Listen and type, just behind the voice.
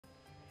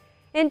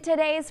In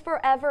today's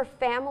Forever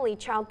Family,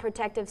 Child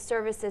Protective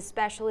Services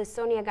Specialist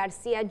Sonia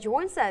Garcia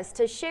joins us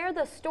to share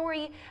the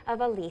story of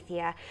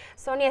Alethea.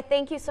 Sonia,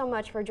 thank you so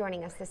much for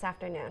joining us this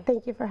afternoon.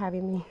 Thank you for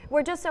having me.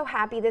 We're just so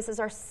happy. This is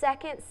our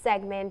second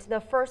segment.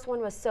 The first one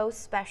was so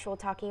special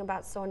talking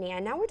about Sonia,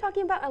 and now we're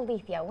talking about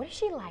Alethea. What is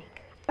she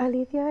like?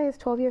 Alethea is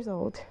 12 years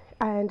old,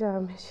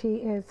 and she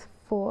is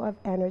full of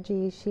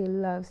energy. She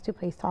loves to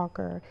play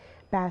soccer,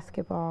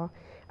 basketball.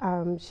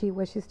 She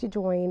wishes to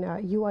join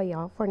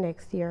UIL for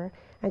next year,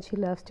 and she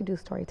loves to do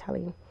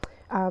storytelling.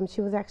 She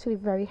was actually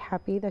very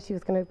happy that she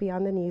was going to be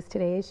on the news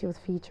today. She was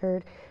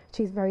featured.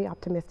 She's very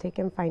optimistic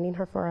in finding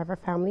her forever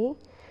family.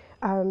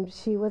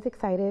 She was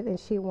excited and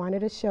she wanted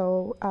to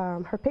show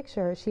her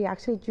picture. She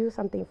actually drew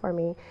something for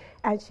me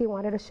and she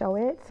wanted to show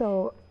it.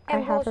 So I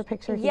have her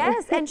picture here.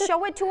 Yes, and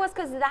show it to us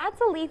because that's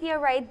Alethea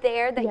right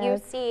there that you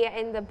see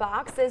in the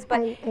boxes.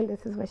 But and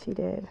this is what she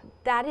did.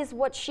 That is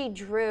what she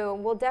drew.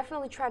 We'll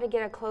definitely try to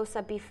get a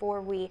close-up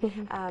before we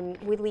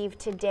leave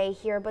today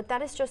here. But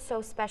that is just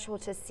so special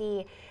to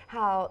see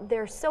how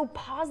they're so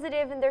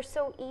positive and they're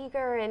so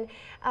eager. And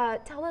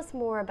tell us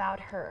more about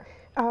her.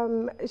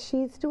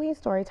 She's doing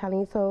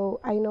storytelling, so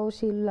I know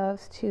she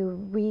loves to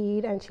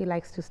read and she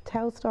likes to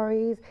tell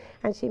stories,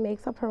 and she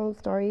makes up her own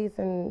stories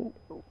and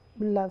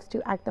loves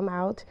to act them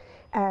out,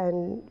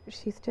 and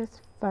she's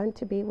just fun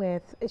to be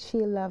with. She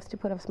loves to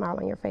put a smile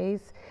on your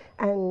face,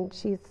 and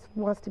she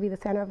wants to be the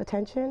center of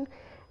attention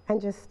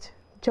and just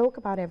joke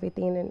about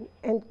everything,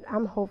 and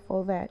I'm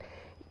hopeful that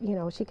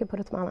she can put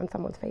a smile on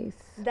someone's face.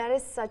 That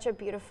is such a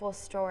beautiful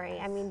story.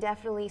 I mean,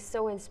 definitely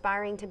so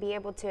inspiring to be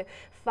able to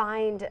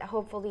find,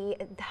 hopefully,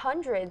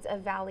 hundreds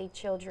of Valley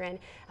children,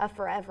 a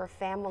forever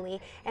family.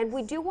 And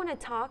we do want to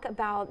talk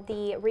about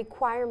the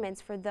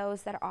requirements for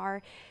those that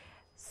are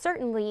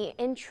certainly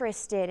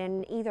interested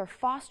in either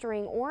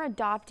fostering or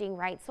adopting,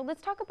 right? So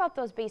let's talk about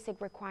those basic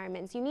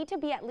requirements. You need to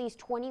be at least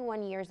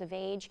 21 years of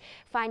age,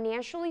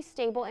 financially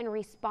stable and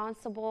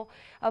responsible.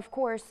 Of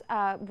course,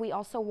 we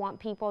also want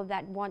people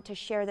that want to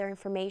share their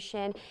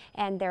information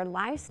and their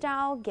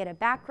lifestyle, get a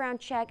background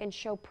check, and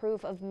show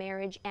proof of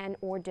marriage and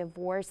or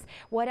divorce.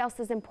 What else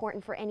is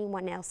important for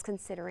anyone else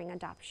considering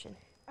adoption?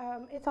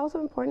 It's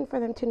also important for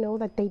them to know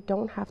that they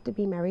don't have to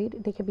be married.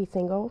 They can be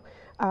single.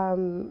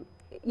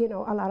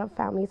 A lot of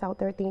families out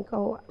there think,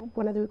 oh,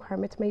 one of the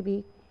requirements may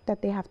be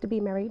that they have to be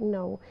married.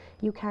 No,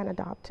 you can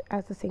adopt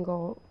as a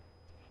single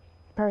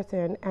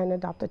person and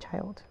adopt a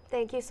child.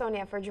 Thank you,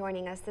 Sonia, for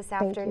joining us this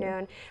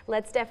afternoon.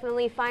 Let's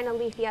definitely find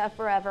Alethea a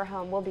forever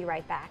home. We'll be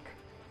right back.